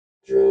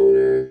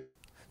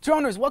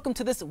Droners, welcome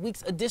to this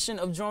week's edition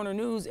of Droner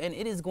News, and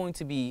it is going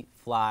to be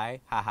fly,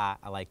 haha,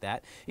 I like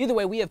that. Either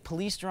way, we have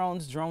police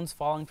drones, drones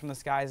falling from the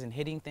skies and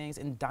hitting things,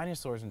 and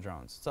dinosaurs and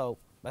drones. So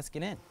let's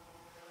get in.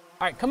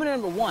 All right, coming in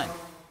number one. All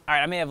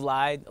right, I may have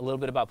lied a little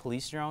bit about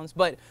police drones,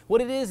 but what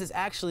it is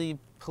actually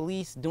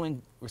police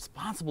doing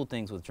responsible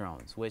things with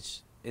drones, which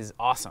is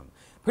awesome.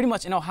 Pretty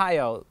much in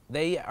Ohio,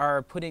 they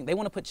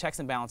want to put checks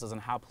and balances on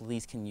how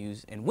police can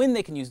use and when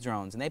they can use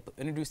drones, and they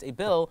introduced a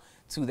bill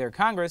to their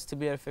Congress to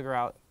be able to figure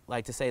out,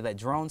 like, to say that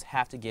drones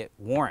have to get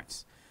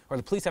warrants, or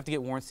the police have to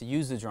get warrants to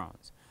use the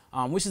drones,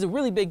 which is a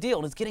really big deal.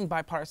 And it's getting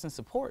bipartisan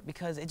support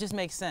because it just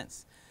makes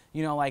sense.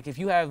 You know, like if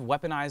you have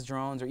weaponized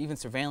drones or even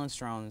surveillance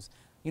drones,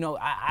 you know,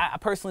 I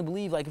personally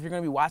believe, like, if you're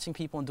going to be watching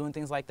people and doing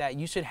things like that,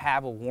 you should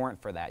have a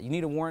warrant for that. You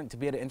need a warrant to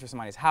be able to enter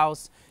somebody's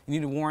house. You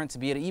need a warrant to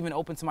be able to even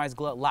open somebody's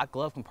locked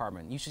glove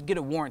compartment. You should get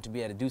a warrant to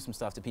be able to do some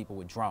stuff to people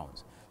with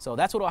drones. So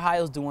that's what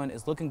Ohio's doing.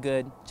 It's looking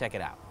good. Check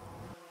it out.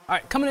 All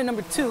right, coming in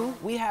number two,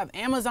 we have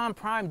Amazon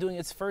Prime doing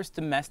its first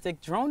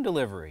domestic drone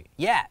delivery.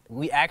 Yeah,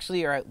 we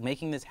actually are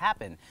making this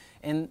happen.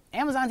 And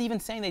Amazon's even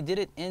saying they did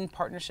it in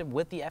partnership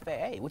with the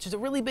FAA, which is a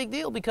really big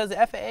deal because the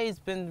FAA has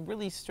been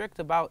really strict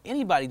about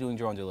anybody doing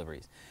drone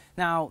deliveries.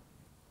 Now,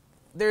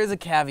 there is a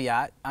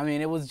caveat. I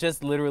mean, it was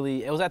just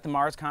literally, it was at the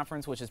Mars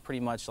conference, which is pretty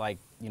much like,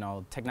 you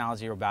know,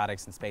 technology,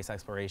 robotics, and space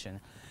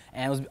exploration.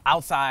 And it was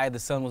outside, the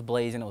sun was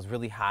blazing, it was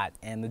really hot,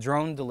 and the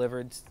drone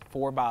delivered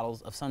 4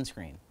 bottles of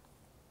sunscreen,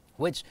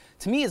 which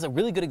to me is a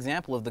really good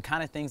example of the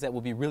kind of things that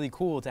would be really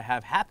cool to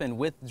have happen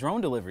with drone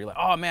delivery. Like,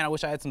 oh man, I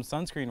wish I had some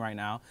sunscreen right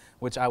now,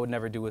 which I would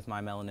never do with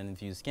my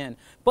melanin-infused skin.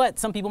 But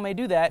some people may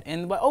do that,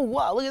 and oh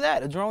wow, look at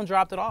that, a drone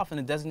dropped it off in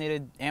a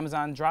designated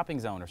Amazon dropping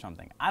zone or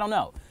something. I don't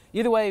know.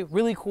 Either way,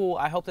 really cool.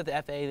 I hope that the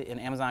FAA and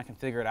Amazon can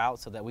figure it out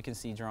so that we can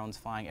see drones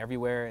flying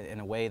everywhere in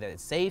a way that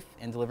is safe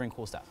and delivering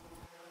cool stuff.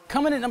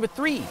 Coming in number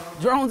 3,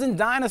 drones and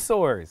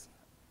dinosaurs.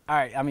 All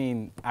right, I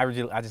mean, I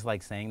just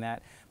like saying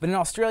that. But in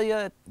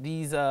Australia,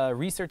 these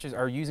researchers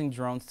are using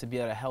drones to be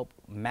able to help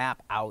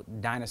map out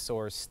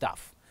dinosaur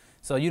stuff.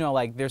 So, you know,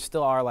 like there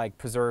still are like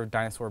preserved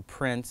dinosaur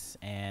prints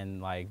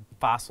and like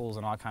fossils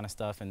and all kind of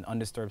stuff and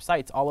undisturbed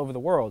sites all over the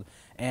world.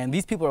 And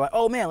these people are like,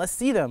 oh man, let's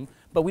see them,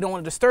 but we don't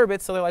want to disturb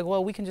it. So they're like,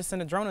 well, we can just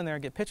send a drone in there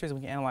and get pictures.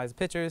 We can analyze the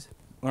pictures,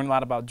 learn a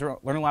lot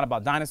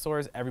about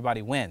dinosaurs.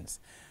 Everybody wins.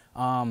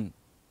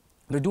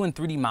 They're doing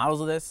 3D models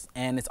of this,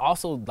 and it's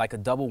also like a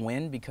double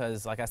win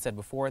because, like I said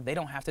before, they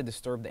don't have to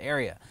disturb the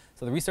area.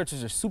 So the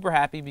researchers are super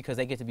happy because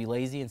they get to be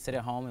lazy and sit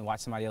at home and watch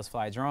somebody else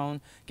fly a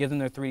drone, give them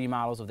their 3D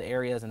models of the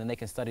areas, and then they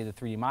can study the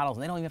 3D models,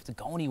 and they don't even have to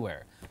go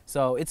anywhere.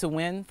 So it's a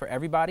win for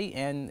everybody,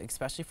 and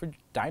especially for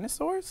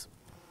dinosaurs.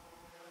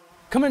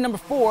 Coming in number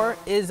 4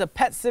 is a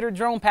pet sitter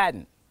drone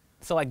patent.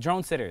 So like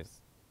drone sitters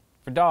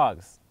for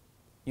dogs.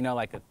 You know,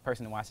 like a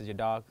person who watches your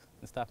dogs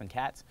and stuff and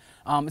cats.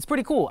 It's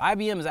pretty cool.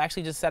 IBM has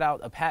actually just set out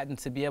a patent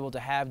to be able to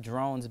have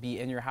drones be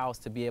in your house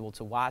to be able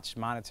to watch,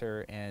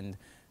 monitor, and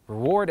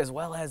reward, as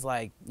well as,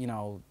 like, you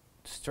know,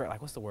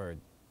 like, what's the word?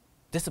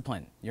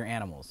 Discipline your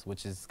animals,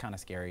 which is kind of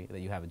scary that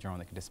you have a drone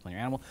that can discipline your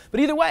animal.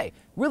 But either way,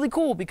 really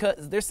cool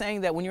because they're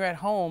saying that when you're at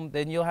home,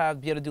 then you'll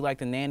be able to do like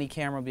the nanny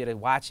camera, be able to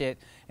watch it.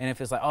 And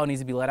if it's like, oh, it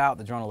needs to be let out,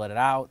 the drone will let it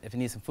out. If it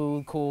needs some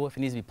food, cool. If it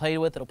needs to be played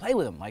with, it'll play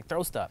with them, like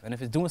throw stuff. And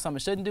if it's doing something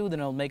it shouldn't do,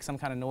 then it'll make some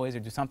kind of noise or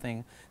do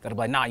something that'll be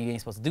like, nah, you ain't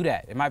supposed to do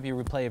that. It might be a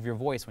replay of your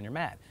voice when you're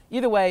mad.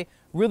 Either way,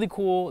 really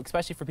cool,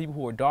 especially for people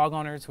who are dog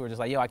owners who are just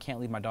like, yo, I can't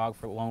leave my dog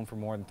alone for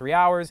more than 3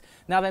 hours.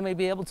 Now they may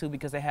be able to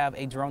because they have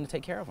a drone to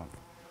take care of them.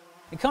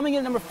 And coming in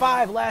at number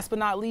 5, last but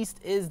not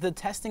least, is the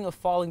testing of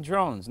falling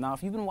drones. Now,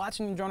 if you've been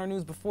watching Droner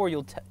News before,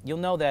 you'll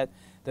know that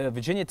the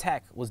Virginia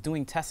Tech was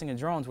doing testing of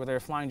drones where they were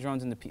flying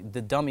drones in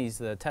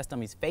the test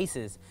dummies'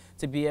 faces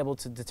to be able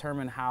to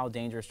determine how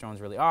dangerous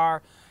drones really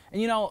are.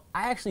 And you know,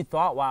 I actually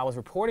thought while I was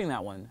reporting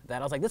that one, that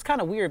I was like, this is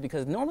kind of weird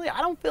because normally I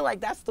don't feel like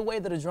that's the way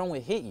that a drone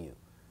would hit you.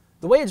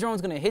 The way a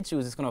drone's going to hit you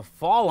is it's going to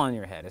fall on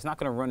your head. It's not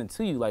going to run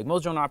into you. Like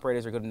most drone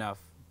operators are good enough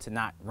to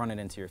not run it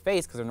into your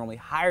face because they're normally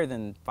higher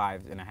than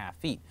 5.5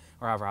 feet,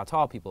 or however how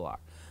tall people are.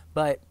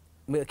 But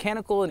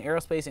mechanical and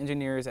aerospace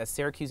engineers at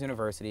Syracuse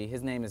University,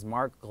 his name is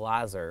Mark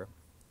Glaser,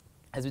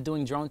 has been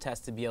doing drone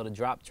tests to be able to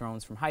drop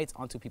drones from heights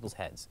onto people's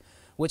heads,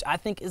 which I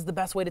think is the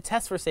best way to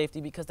test for safety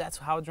because that's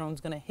how a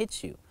drone's going to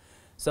hit you.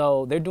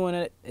 So they're doing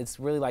it, it's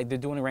really like they're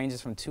doing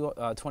ranges from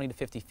 20 to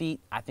 50 feet.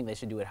 I think they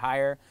should do it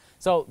higher.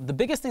 So the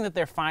biggest thing that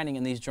they're finding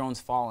in these drones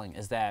falling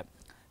is that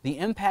the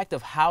impact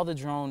of how the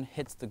drone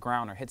hits the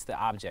ground or hits the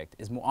object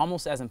is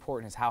almost as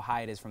important as how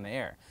high it is from the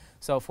air.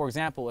 So for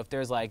example, if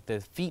there's like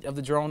the feet of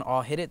the drone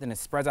all hit it, then it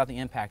spreads out the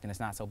impact and it's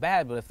not so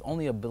bad. But if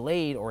only a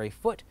blade or a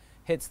foot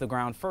hits the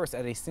ground first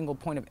at a single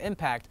point of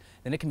impact,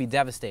 then it can be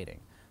devastating.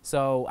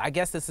 So I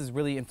guess this is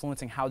really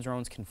influencing how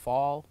drones can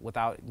fall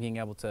without being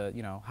able to,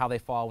 you know, how they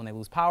fall when they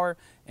lose power,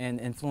 and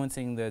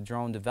influencing the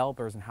drone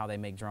developers and how they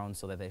make drones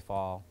so that they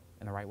fall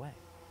in the right way.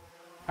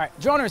 All right,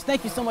 droners,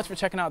 thank you so much for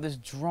checking out this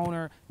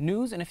Droner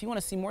News. And if you want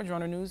to see more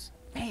Droner News,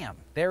 bam,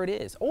 there it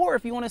is. Or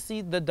if you want to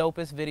see the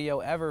dopest video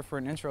ever for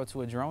an intro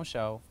to a drone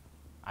show,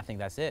 I think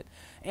that's it.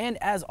 And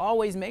as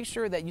always, make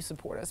sure that you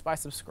support us by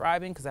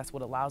subscribing, because that's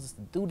what allows us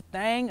to do the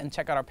thing, and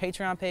check out our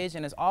Patreon page.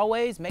 And as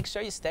always, make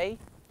sure you stay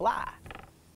fly.